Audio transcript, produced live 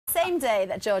same day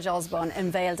that George Osborne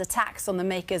unveiled a tax on the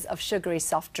makers of sugary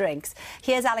soft drinks.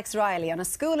 Here's Alex Riley on a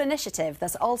school initiative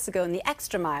that's also going the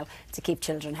extra mile to keep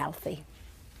children healthy.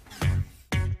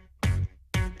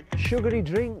 Sugary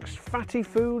drinks, fatty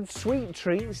foods, sweet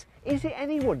treats. Is it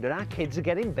any wonder our kids are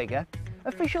getting bigger?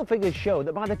 Official figures show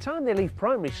that by the time they leave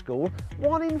primary school,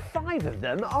 1 in 5 of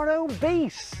them are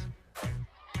obese.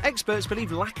 Experts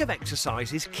believe lack of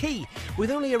exercise is key,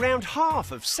 with only around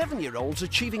half of 7-year-olds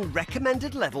achieving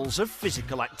recommended levels of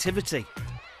physical activity.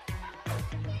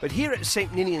 But here at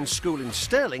St Ninian's School in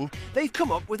Stirling, they've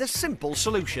come up with a simple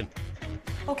solution.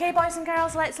 OK, boys and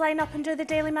girls, let's line up and do the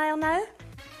Daily Mile now.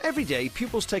 Every day,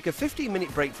 pupils take a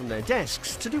 15-minute break from their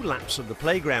desks to do laps of the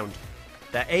playground.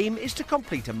 Their aim is to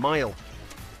complete a mile.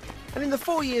 And in the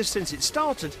 4 years since it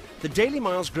started, the Daily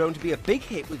Mile's grown to be a big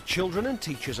hit with children and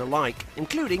teachers alike,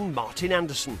 including Martin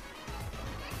Anderson.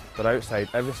 They're outside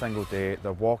every single day,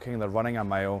 they're walking, they're running a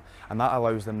mile, and that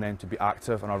allows them then to be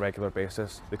active on a regular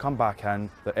basis. They come back in,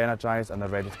 they're energised and they're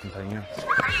ready to continue.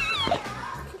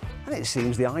 And it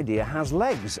seems the idea has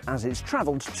legs, as it's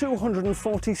travelled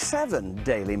 247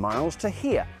 daily miles to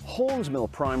here,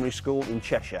 Hornsmill Primary School in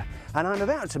Cheshire. And I'm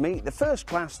about to meet the first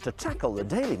class to tackle the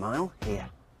Daily Mile here.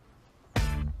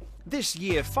 This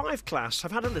Year 5 class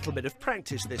have had a little bit of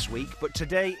practice this week, but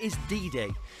today is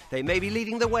D-Day. They may be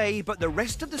leading the way, but the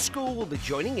rest of the school will be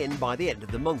joining in by the end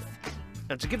of the month.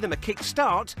 And to give them a kick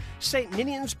start, St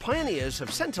Ninian's pioneers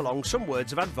have sent along some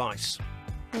words of advice.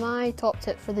 My top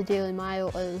tip for the Daily Mile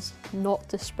is not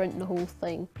to sprint the whole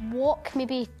thing. Walk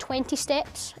maybe 20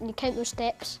 steps and you count those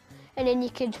steps, and then you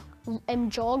could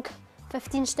jog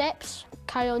 15 steps.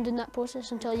 Carry on doing that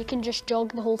process until you can just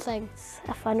jog the whole thing. It's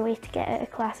a fun way to get out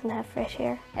of class and have fresh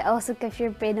air. It also gives your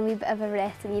brain a wee bit of a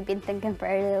rest and you've been thinking for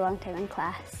a really long time in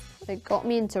class. It got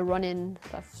me into running.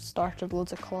 I've started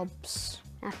loads of clubs.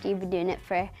 After you've been doing it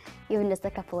for even just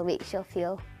a couple of weeks, you'll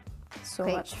feel so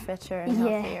much fitter and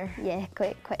healthier. Yeah,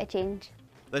 quite a change.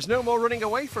 There's no more running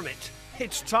away from it.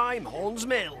 It's time,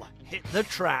 Hornsmill. Hit the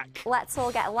track. Let's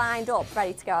all get lined up,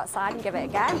 ready to go outside and give it a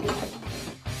go.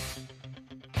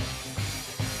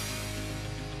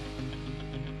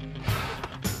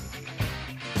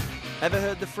 Ever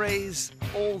heard the phrase,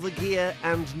 all the gear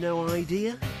and no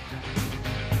idea?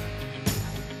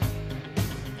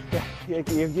 Yeah,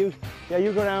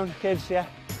 you go round, kids, yeah.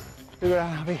 You go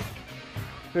round, Abby.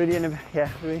 We're at the end of, yeah.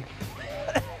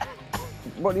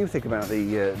 What do you think about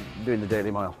the doing the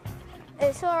Daily Mile?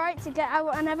 It's all right to get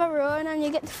out and have a run and you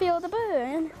get to feel the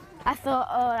burn. I thought,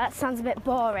 oh, that sounds a bit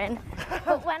boring.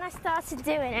 But when I started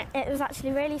doing it, it was actually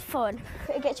really fun.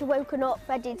 It gets you woken up,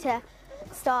 ready to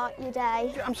start your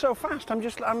day. I'm so fast, I'm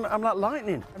like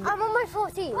lightning. I'm on my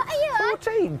 14. What are you at?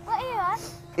 14? What are you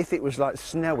at? If it was like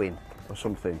snowing or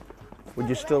something, would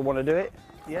you still want to do it?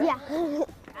 Yeah.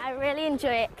 I really enjoy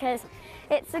it because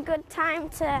it's a good time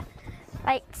to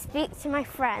speak to my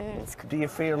friends. Do you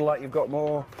feel like you've got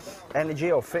more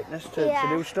energy or fitness to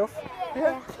do stuff?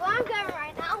 Yeah. Well, I'm going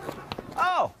right now.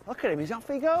 Oh, look at him, he's off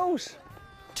he goes.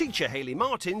 Teacher Hayley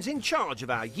Martin's in charge of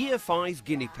our Year 5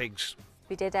 guinea pigs.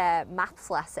 We did a maths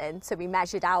lesson, so we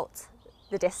measured out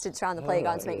the distance around the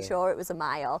playground to make sure it was a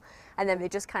mile, and then we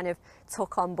just kind of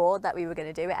took on board that we were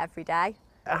going to do it every day.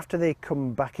 After they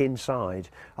come back inside,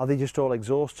 are they just all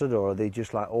exhausted or are they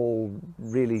just like all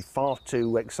really far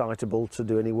too excitable to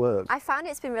do any work? I found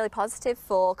it's been really positive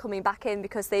for coming back in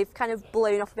because they've kind of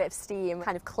blown off a bit of steam,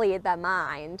 kind of cleared their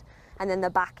mind, and then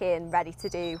they're back in ready to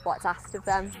do what's asked of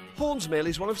them. Hornsmill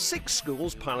is one of 6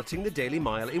 schools piloting the Daily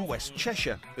Mile in West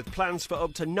Cheshire, with plans for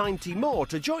up to 90 more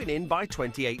to join in by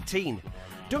 2018.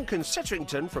 Duncan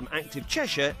Setterington from Active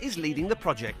Cheshire is leading the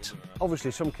project.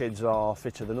 Obviously some kids are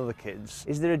fitter than other kids.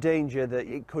 Is there a danger that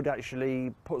it could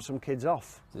actually put some kids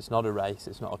off? It's not a race,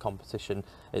 it's not a competition,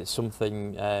 it's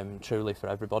something truly for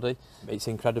everybody. It's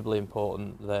incredibly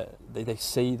important that they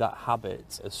see that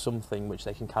habit as something which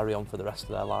they can carry on for the rest of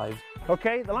their lives.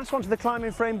 OK, the last one to the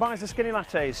climbing frame buys the skinny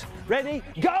lattes. Ready,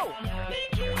 go!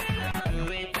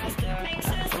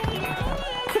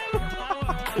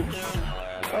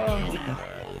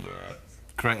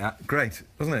 Great,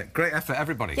 wasn't it? Great effort,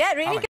 everybody. Yeah, really good.